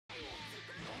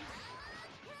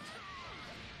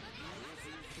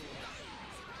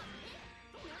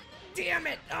damn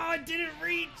it! Oh, it didn't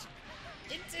reach!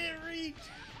 It didn't reach!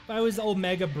 If I was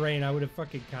Omega Brain, I would have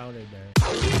fucking countered there.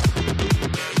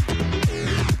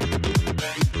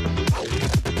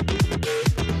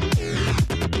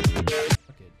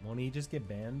 Fuck it. Won't he just get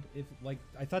banned? If, like,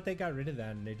 I thought they got rid of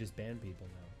that and they just ban people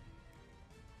now.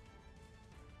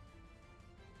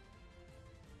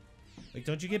 Like,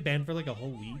 don't you get banned for like a whole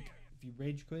week if you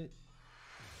rage quit?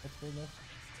 That's full enough.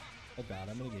 Oh god,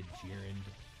 I'm gonna get Jiren.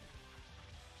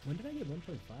 When did I get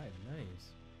 1.5? Nice.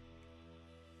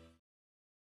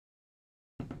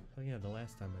 Oh yeah, the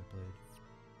last time I played.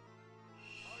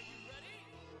 Are you ready?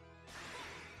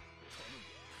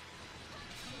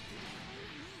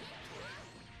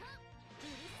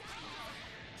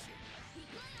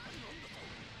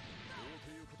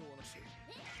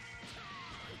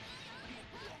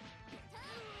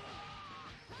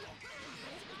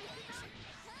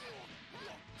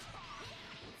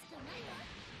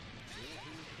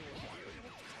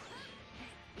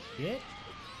 Get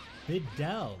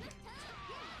Videl.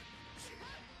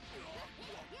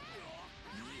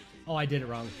 Oh, I did it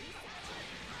wrong.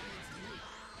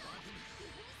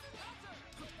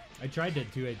 I tried to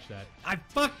 2H that. I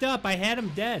fucked up. I had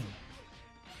him dead.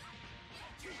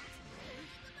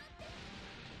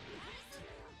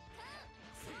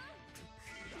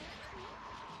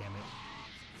 Damn it.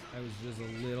 I was just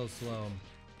a little slow.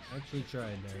 I actually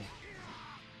tried there.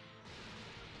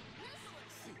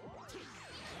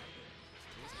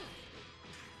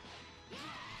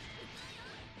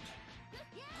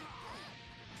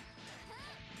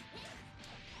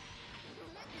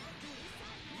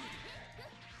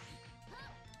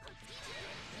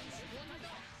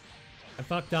 I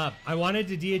fucked up. I wanted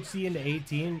to DHC into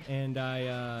 18 and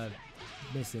I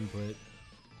misinput.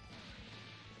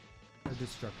 A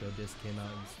Destructo disc came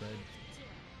out instead.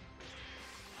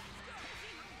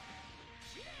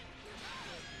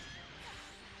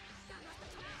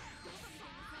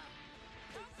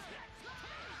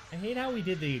 I hate how we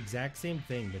did the exact same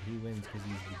thing, but he wins because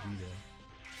he's Gogeta.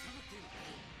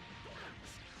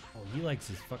 Oh, he likes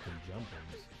his fucking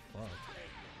jumpers. Fuck.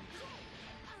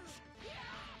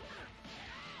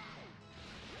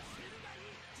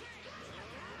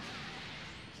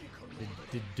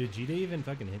 Did Gogeta even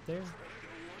fucking hit there?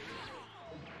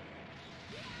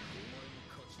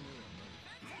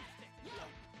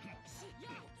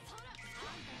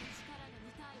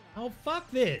 Oh, fuck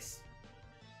this!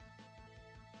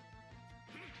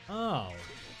 Oh.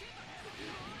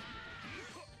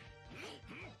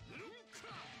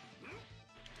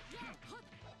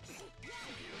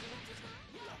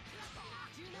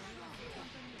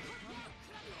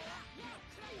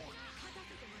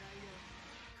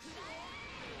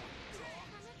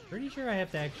 Pretty sure I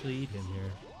have to actually eat him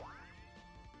here.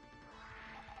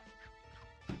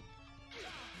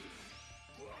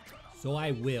 So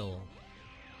I will.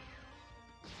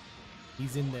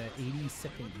 He's in the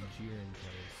 82nd Jiren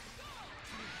place.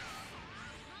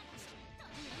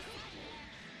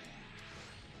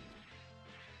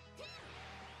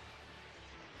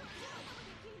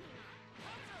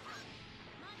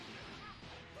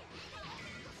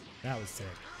 That was sick.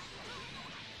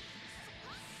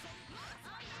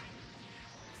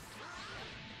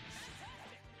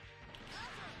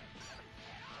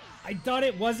 I thought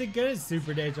it wasn't gonna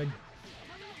super dash.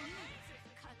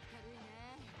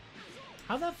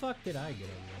 How the fuck did I get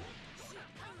in there?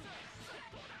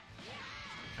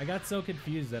 I got so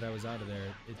confused that I was out of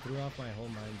there. It threw off my whole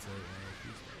mindset.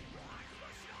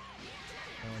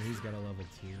 Oh, and he's got a level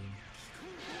 2.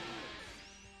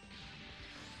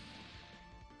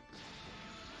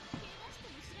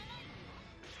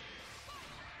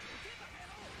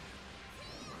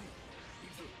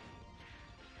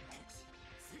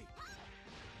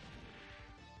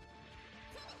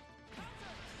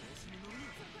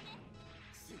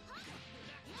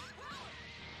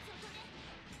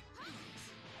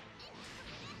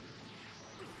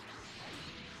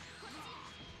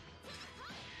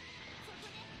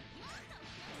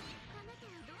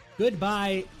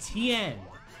 Goodbye, Tien.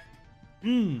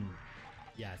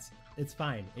 Yes, it's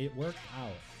fine. It worked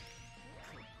out.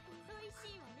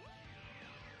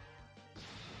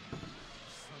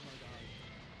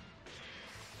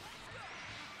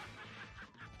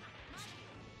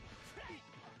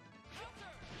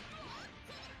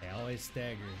 They always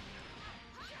stagger.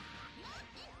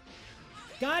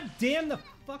 God damn the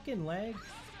fucking lag.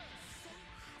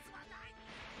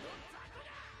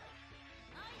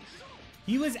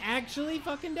 He was actually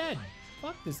fucking dead.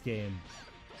 Fuck this game.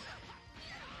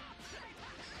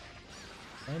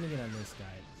 Landing it on this guy.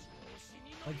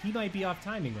 Like, he might be off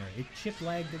timing there. It chip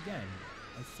lagged again.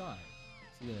 I saw it.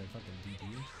 See the fucking DP.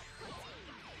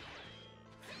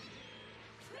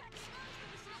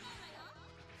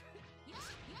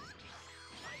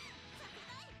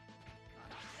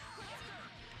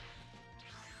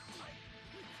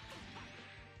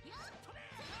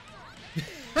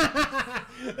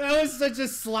 That was such a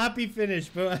sloppy finish,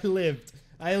 but I lived.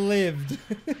 I lived.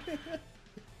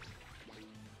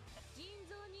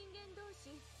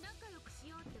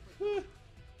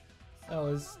 That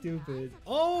was stupid.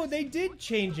 Oh, they did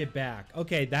change it back.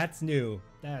 Okay, that's new.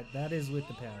 That is with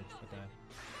the patch. Okay.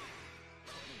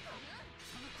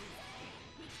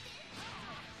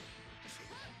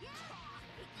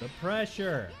 The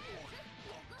pressure.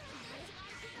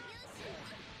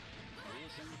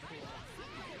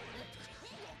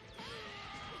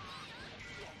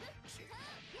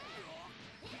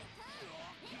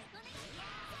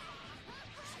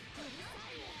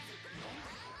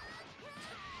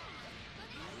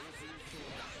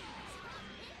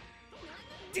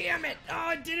 Damn it!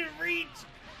 Oh, it didn't reach!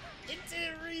 It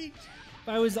didn't reach! If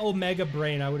I was Omega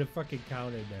Brain, I would have fucking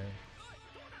counted there.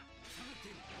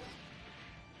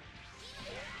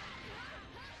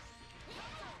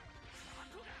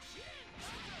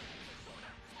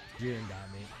 Jiren got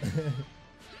me.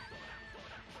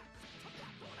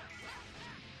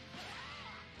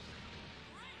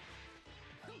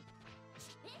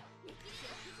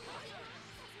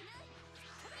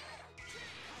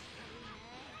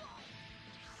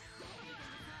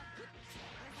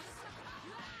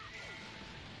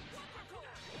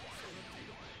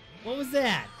 What was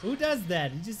that? Who does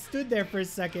that? He just stood there for a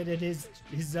second and his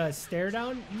stare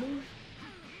down move?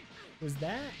 Was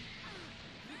that?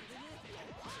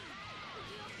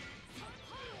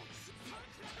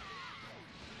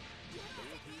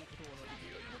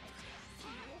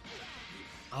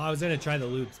 Oh, I was gonna try the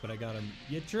loops, but I got him.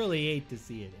 You truly hate to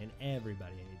see it, and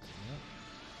everybody hates it.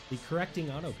 Yep. The correcting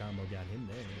auto combo got him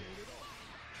there.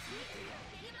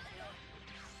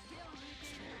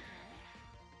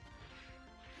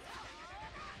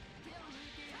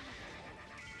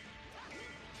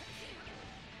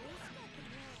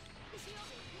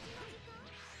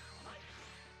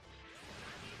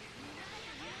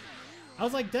 I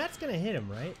was like, that's gonna hit him,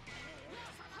 right?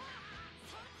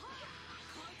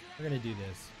 We're gonna do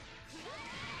this.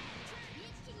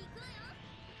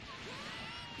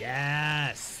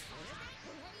 Yes!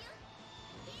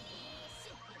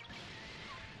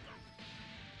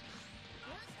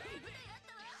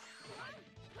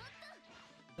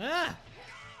 Ah!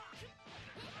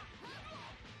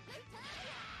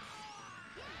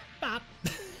 Bop!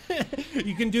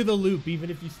 You can do the loop even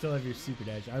if you still have your super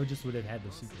dash. I just would have had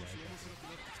the super dash.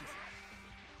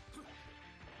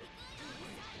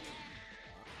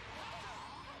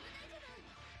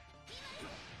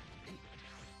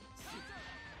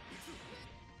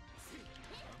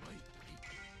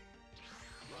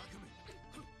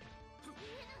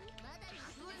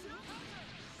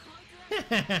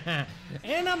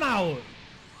 And I'm out.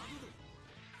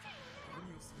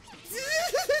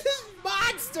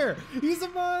 Monster! He's a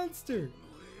monster.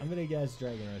 I'm gonna guess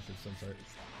Dragon Rush of some sort.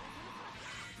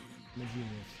 I'm a genius.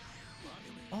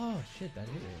 Oh shit, that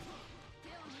hit it.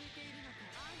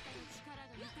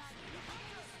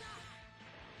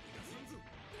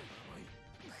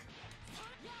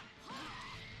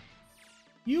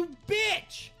 You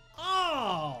bitch!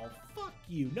 Oh, fuck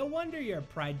you. No wonder you're a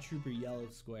Pride Trooper Yellow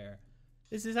Square.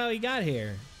 This is how he got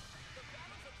here.